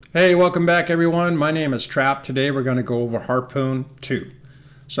Hey, welcome back everyone. My name is Trap. Today we're going to go over Harpoon2.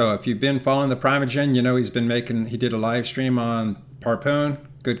 So if you've been following the Primogen, you know he did a live stream on Harpoon.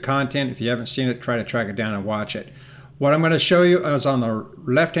 Good content. If you haven't seen it, try to track it down and watch it. What I'm going to show you is on the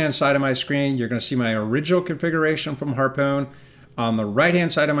left-hand side of my screen, you're going to see my original configuration from Harpoon. On the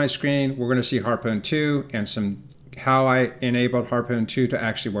right-hand side of my screen, we're going to see Harpoon2 and how I enabled Harpoon2 to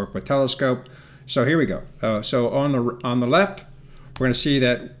actually work with telescope. So here we go. So on the left, we're going to see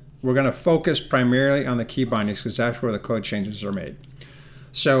that we're going to focus primarily on the key bindings because that's where the code changes are made.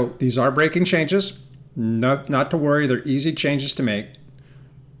 So these are breaking changes. Not to worry, they're easy changes to make.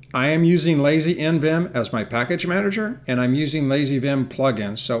 I am using Lazy NVim as my package manager, and I'm using Lazy Vim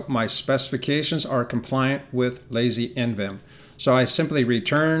plugins, so my specifications are compliant with Lazy NVim. So I simply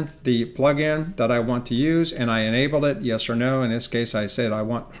return the plugin that I want to use, and I enabled it, yes or no. In this case, I said I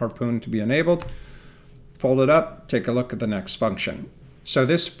want Harpoon to be enabled. Fold it up, take a look at the next function. So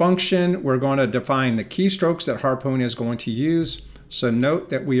this function, we're going to define the keystrokes that Harpoon is going to use. So note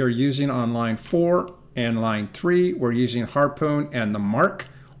that we are using on line 4 and line 3, we're using Harpoon and the mark,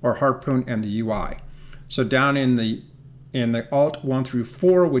 or Harpoon and the UI. So down in the alt 1 through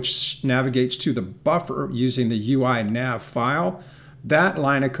 4, which navigates to the buffer using the UI nav file, that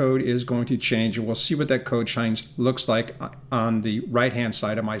line of code is going to change, and we'll see what that code change looks like on the right-hand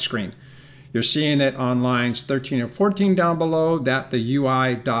side of my screen. You're seeing that on lines 13 and 14 down below, that the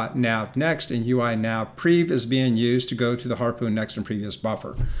UI.nav next and UI nav prev is being used to go to the Harpoon next and previous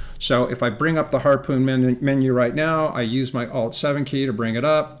buffer. So if I bring up the Harpoon menu right now, I use my Alt 7 key to bring it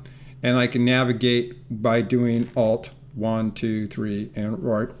up, and I can navigate by doing Alt 1, 2, 3, and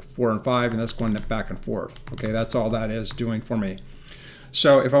 4 and 5, and that's going back and forth. Okay, that's all that is doing for me.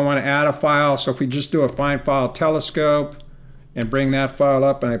 So if I want to add a file, so if we just do a find file telescope, and bring that file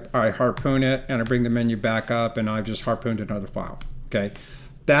up, and I harpoon it, and I bring the menu back up, and I've just harpooned another file. Okay,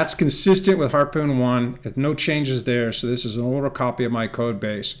 that's consistent with Harpoon 1. There's no changes there, so this is an older copy of my code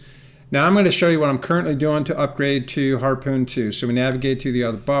base. Now I'm going to show you what I'm currently doing to upgrade to Harpoon 2. So we navigate to the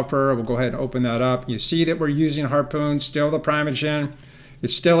other buffer. We'll go ahead and open that up. You see that we're using Harpoon, still the Primogen.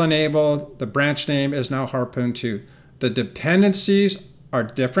 It's still enabled. The branch name is now Harpoon 2. The dependencies are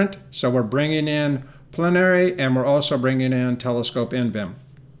different, so we're bringing in Plenary, and we're also bringing in Telescope NVim.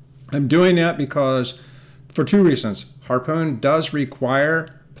 I'm doing that because for two reasons. Harpoon does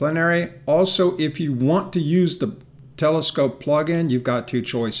require Plenary. Also, if you want to use the Telescope plugin, you've got two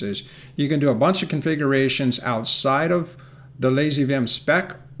choices. You can do a bunch of configurations outside of the Lazy Vim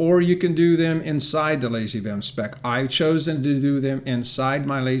spec, or you can do them inside the Lazy Vim spec. I've chosen to do them inside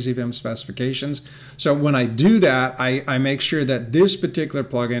my Lazy Vim specifications. So when I do that, I make sure that this particular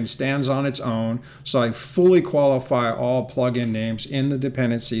plugin stands on its own. So I fully qualify all plugin names in the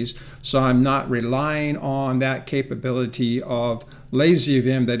dependencies. So I'm not relying on that capability of Lazy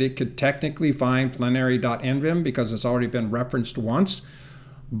Vim that it could technically find plenary.nvim because it's already been referenced once.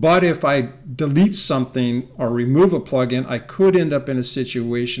 But if I delete something or remove a plugin, I could end up in a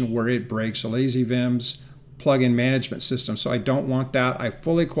situation where it breaks Lazy Vim's plugin management system. So I don't want that. I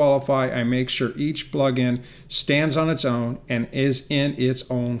fully qualify. I make sure each plugin stands on its own and is in its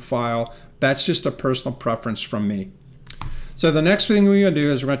own file. That's just a personal preference from me. So the next thing we're going to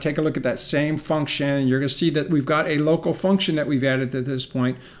do is we're going to take a look at that same function. You're going to see that we've got a local function that we've added at this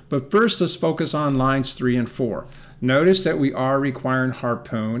point. But first, let's focus on lines 3 and 4. Notice that we are requiring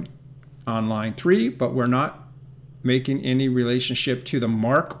Harpoon on line 3, but we're not making any relationship to the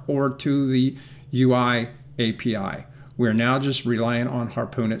mark or to the UI API. We're now just relying on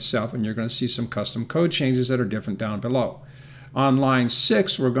Harpoon itself, and you're going to see some custom code changes that are different down below. On line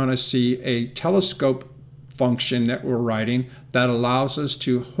 6, we're going to see a telescope function that we're writing that allows us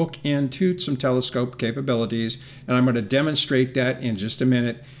to hook into some telescope capabilities, and I'm going to demonstrate that in just a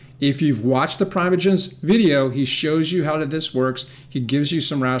minute. If you've watched the Primogen's video, he shows you how this works. He gives you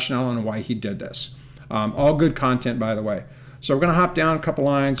some rationale on why he did this. All good content, by the way. So we're going to hop down a couple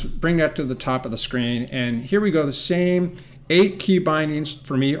lines, bring that to the top of the screen, and here we go. The same 8 key bindings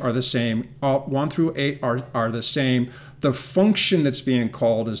for me are the same. Alt 1 through 8 are the same. The function that's being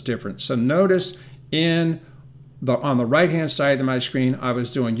called is different. So notice on the right-hand side of my screen, I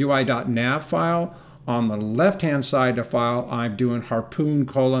was doing UI.nav file. On the left-hand side of the file, I'm doing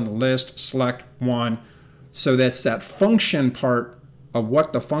Harpoon:list select 1. So that's that function part of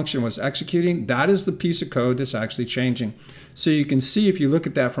what the function was executing. That is the piece of code that's actually changing. So you can see if you look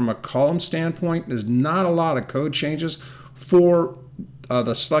at that from a column standpoint, there's not a lot of code changes for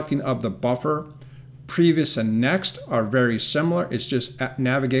the selecting of the buffer. Previous and next are very similar. It's just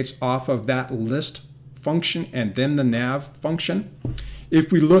navigates off of that list function and then the nav function. If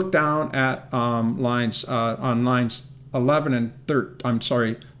we look down at lines 11 and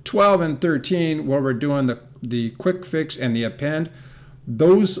 12 12 and 13, where we're doing the quick fix and the append,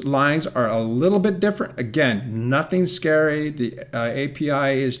 those lines are a little bit different. Again, nothing scary. The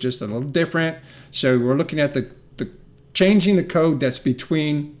API is just a little different. So we're looking at the changing the code that's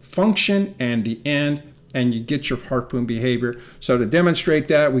between function and the end, and you get your Harpoon behavior. So to demonstrate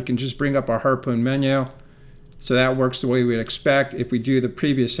that, we can just bring up our Harpoon menu. So that works the way we'd expect. If we do the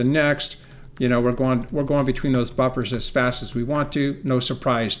previous and next, we're going between those buffers as fast as we want to. No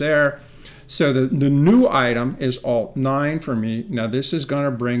surprise there. So the new item is Alt-9 for me. Now this is going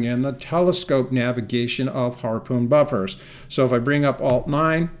to bring in the telescope navigation of Harpoon buffers. So if I bring up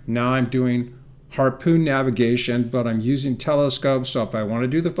Alt-9, now I'm doing Harpoon navigation, but I'm using telescope. So if I want to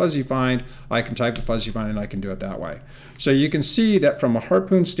do the fuzzy find, I can type the fuzzy find and I can do it that way. So you can see that from a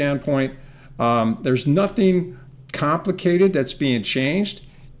Harpoon standpoint, there's nothing complicated that's being changed.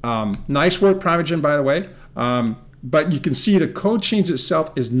 Nice work, Primeagen, by the way. But you can see the code change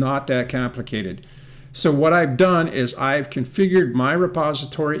itself is not that complicated. So what I've done is I've configured my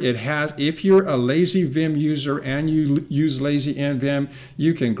repository. It has, if you're a lazy Vim user and you use lazy NVim,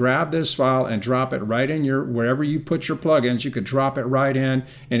 you can grab this file and drop it right in wherever you put your plugins. You could drop it right in,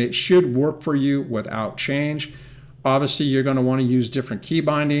 and it should work for you without change. Obviously, you're going to want to use different key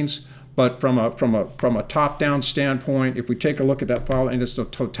bindings, but from a top-down standpoint, if we take a look at that file in its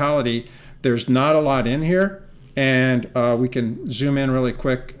totality, there's not a lot in here. And we can zoom in really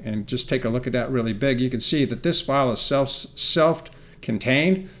quick and just take a look at that really big. You can see that this file is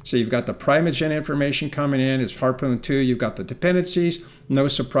self-contained. So you've got the Primeagen information coming in. It's Harpoon2. You've got the dependencies. No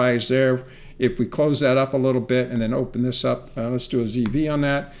surprise there. If we close that up a little bit and then open this up, let's do a ZV on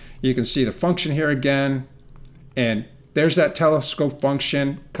that. You can see the function here again. And there's that telescope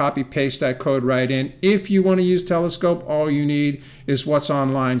function. Copy paste that code right in. If you want to use telescope, all you need is what's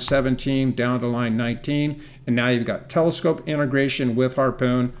on line 17 down to line 19. And now you've got telescope integration with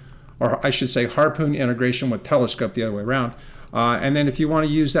Harpoon, or I should say Harpoon integration with telescope, the other way around. And then if you want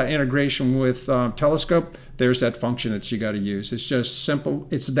to use that integration with telescope, there's that function that you got to use. It's just simple.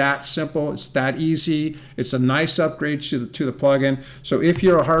 It's that simple. It's that easy. It's a nice upgrade to the plugin. So if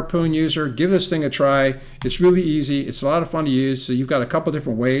you're a Harpoon user, give this thing a try. It's really easy. It's a lot of fun to use. So you've got a couple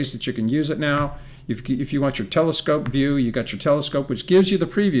different ways that you can use it now. If you want your telescope view, you got your telescope, which gives you the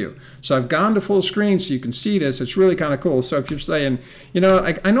preview. So I've gone to full screen so you can see this. It's really kind of cool. So if you're saying,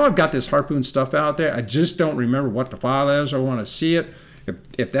 I know I've got this Harpoon stuff out there, I just don't remember what the file is or want to see it.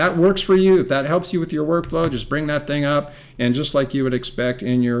 If that works for you, if that helps you with your workflow, just bring that thing up. And just like you would expect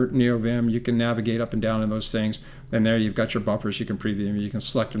in your NeoVim, you can navigate up and down in those things. And there you've got your buffers. You can preview them. You can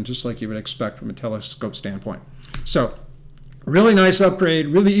select them just like you would expect from a telescope standpoint. So really nice upgrade,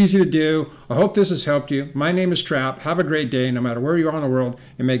 really easy to do. I hope this has helped you. My name is Trap. Have a great day no matter where you are in the world,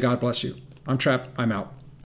 and may God bless you. I'm Trap. I'm out.